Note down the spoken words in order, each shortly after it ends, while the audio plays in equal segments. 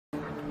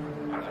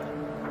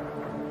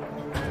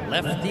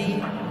Lefty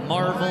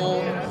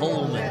Marvel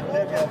Holman.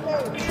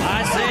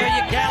 I say, are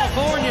you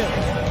California?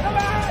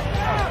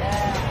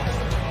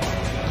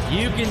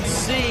 You can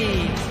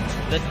see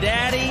the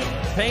daddy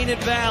painted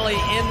valley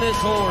in this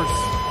horse.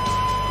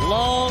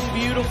 Long,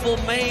 beautiful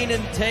mane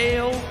and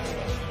tail.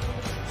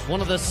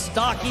 One of the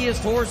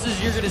stockiest horses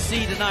you're going to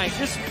see tonight.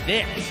 Just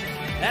thick.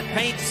 That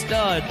paint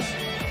stud.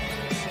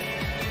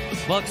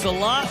 Looks a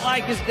lot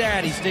like his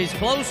daddy. Stays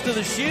close to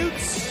the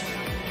chutes.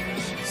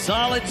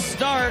 Solid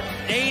start.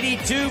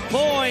 82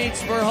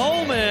 points for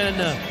Holman.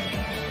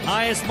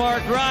 Highest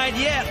mark ride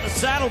yet, the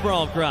Saddle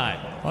Bronc ride.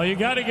 Well, you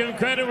got to give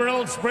credit for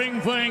old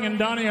Spring Fling and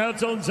Donnie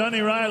Hutzel and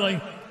Sonny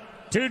Riley.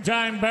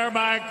 Two-time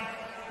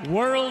bareback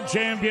world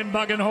champion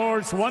bucking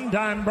horse,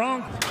 one-time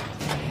Bronc.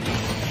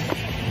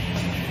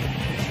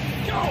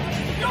 Go,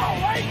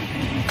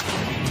 Leighton!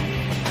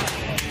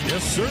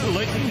 Yes, sir,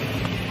 Leighton.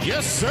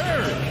 Yes,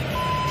 sir.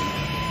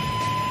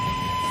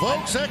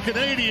 Folks, that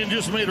Canadian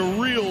just made a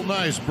real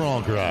nice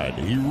Bronc ride.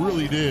 He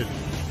really did.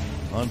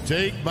 On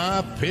Take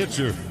My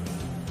Picture.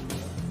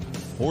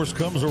 Horse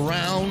comes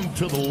around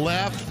to the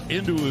left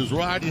into his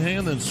right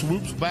hand, then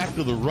swoops back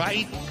to the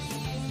right.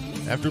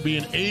 After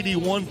being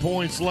 81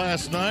 points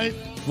last night,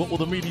 what will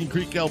the Median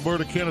Creek,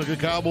 Alberta, Canada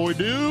Cowboy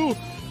do?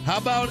 How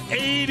about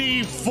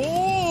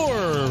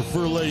 84 for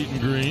Leighton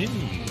Green?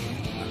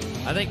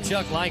 I think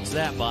Chuck likes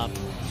that, Bob.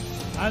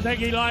 I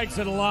think he likes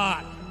it a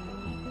lot.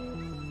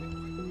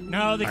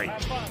 No,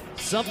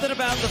 something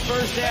about the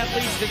first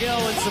athletes to go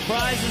and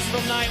surprises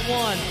from night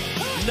one.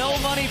 No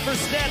money for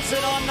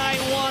Stetson on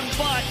night one,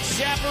 but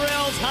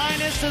Chaparral's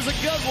Highness is a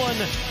good one.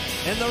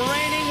 And the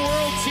reigning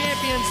world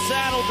champion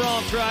Saddle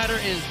Bronc rider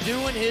is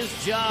doing his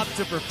job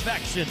to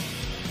perfection.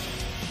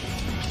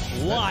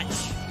 Watch.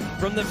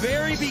 From the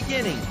very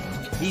beginning,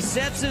 he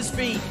sets his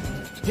feet,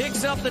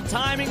 picks up the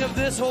timing of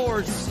this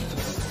horse.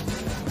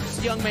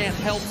 This young man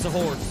helps the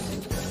horse.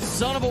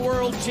 Son of a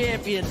world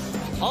champion.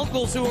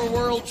 Uncles who are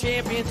world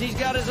champions. He's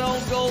got his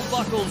own gold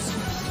buckles.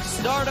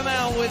 Start him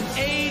out with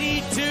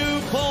 82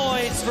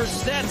 points for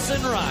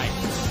Stetson Wright.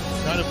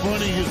 Kind of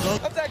funny.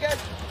 Up that guy.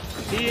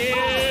 he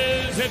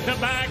is at the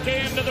back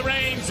end of the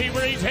rein. See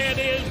where his head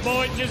is,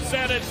 boy, just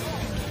said it.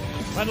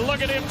 But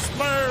look at him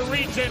spur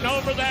reaching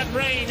over that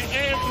rein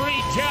every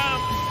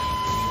jump.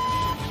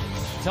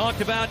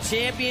 Talked about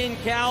champion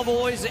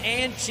cowboys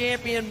and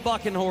champion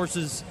bucking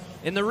horses.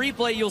 In the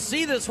replay, you'll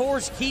see this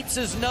horse keeps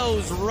his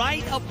nose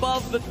right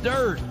above the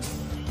dirt.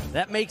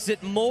 That makes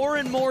it more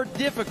and more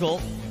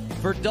difficult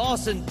for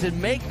Dawson to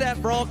make that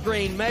Bronc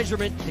rein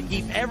measurement to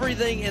keep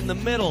everything in the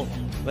middle.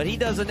 But he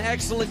does an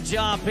excellent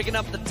job picking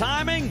up the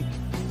timing.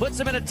 Puts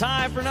him in a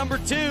tie for number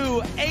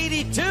 2,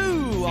 82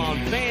 on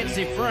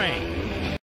Fancy Frank.